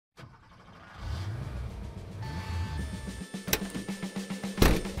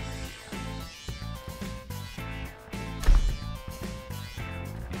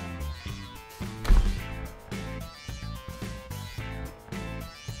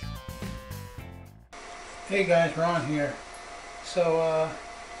Hey guys, Ron here. So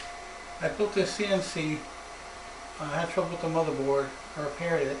I built this CNC. I had trouble with the motherboard. I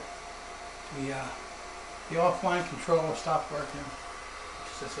repaired it. The offline control stopped working,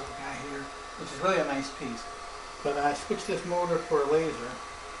 which is this little guy here, which is really a nice piece. But I switched this motor for a laser,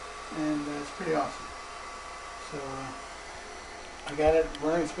 and it's pretty awesome. So I got it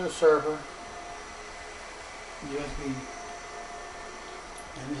running through the server, USB,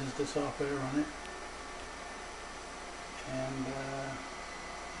 and this is the software on it. And yeah,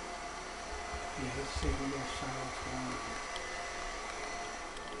 let's see if we can show what's going on here.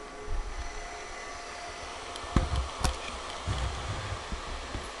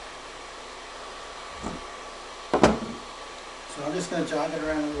 So I'm just going to jog it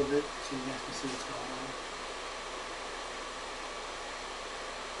around a little bit so you guys can see what's going on.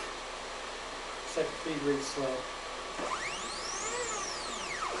 Set the feed really slow.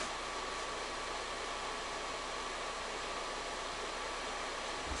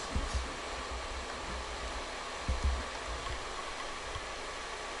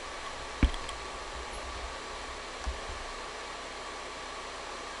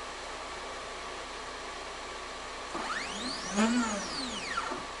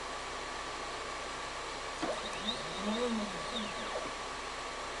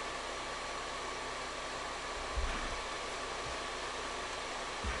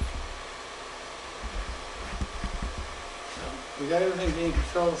 We got everything being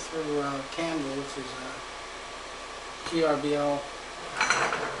controlled through Candle, which is a GRBL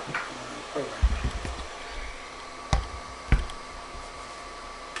program.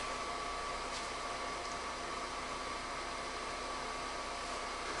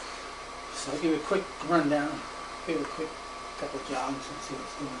 So I'll give you a quick rundown, give you a quick couple of jogs and see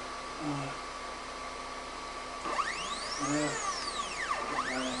what's doing. And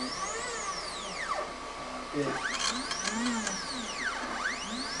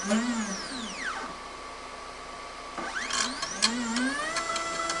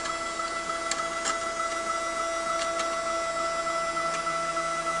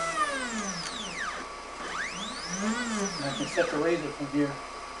I can set the laser from here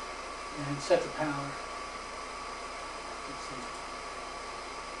and set the power. Let's see.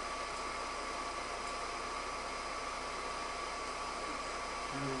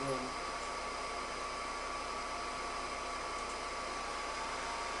 There we go.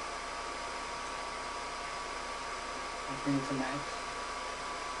 Bring it to max.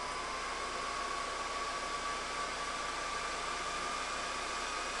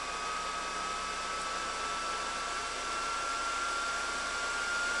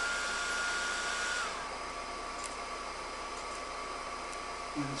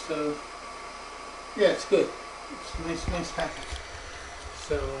 And so, yeah, it's good. It's a nice package.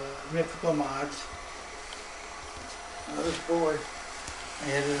 So, we have a couple of mods. This board,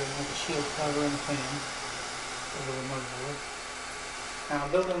 I added like a shield cover and a fan over the motherboard. Now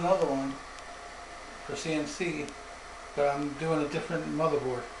I'm building another one for CNC, but I'm doing a different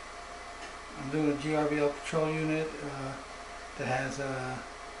motherboard. I'm doing a GRBL control unit that has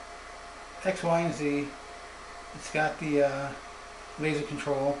X, Y, and Z. It's got the laser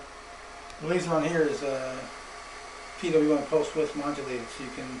control. The laser on here is PWM pulse width modulated, so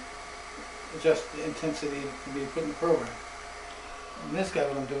you can adjust the intensity that can be put in the program. And this guy,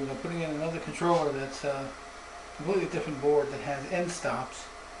 what I'm doing is I'm putting in another controller that's completely different board that has end stops,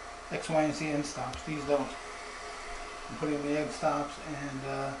 X, Y, and Z end stops. These don't. I'm putting in the end stops, and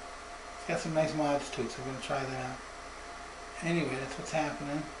it's got some nice mods to it, so we're going to try that out. Anyway, that's what's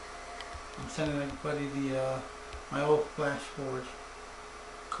happening. I'm sending everybody the my old Flash Forge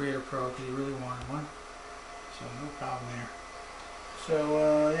Creator Pro because he really wanted one, so no problem there.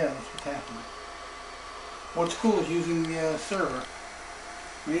 So yeah, that's what's happening. What's cool is using the server.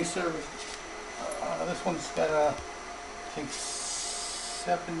 Many servers. This one's got I think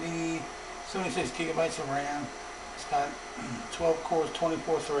 76 gigabytes of RAM. It's got 12 cores,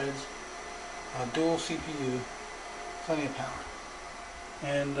 24 threads, dual CPU, plenty of power.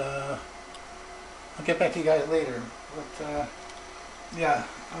 And I'll get back to you guys later. But yeah,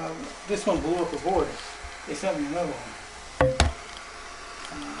 this one blew up the board. They sent me another one.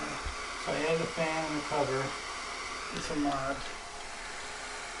 So I added a fan and a cover. It's a mod.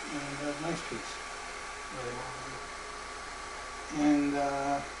 And a nice piece. And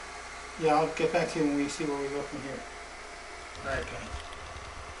yeah, I'll get back to you when we see where we go from here. Alright guys.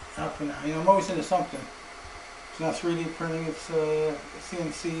 Out for now. You know, I'm always into something. It's not 3D printing, it's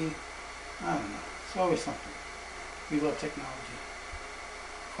CNC. I don't know. It's always something. We love technology.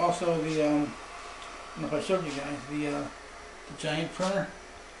 Also the I don't know if I showed you guys the giant printer.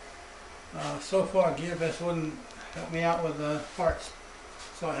 So far, Gearbest wouldn't help me out with the parts,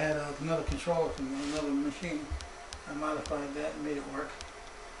 so I had another controller from another machine. I modified that and made it work,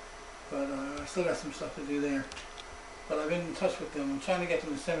 but I still got some stuff to do there. But I've been in touch with them. I'm trying to get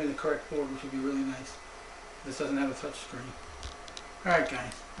them to send me the correct board, which would be really nice. This doesn't have a touch screen. Alright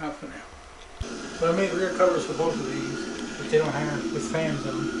guys, out for now. So I made rear covers for both of these, which they don't have with fans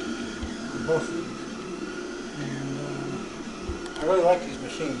in them, both of these. And I really like these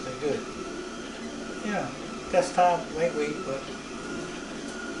machines, they're good. Yeah, desktop, lightweight, but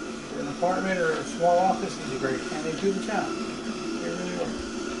for an apartment or a small office, these are great, and they do the job.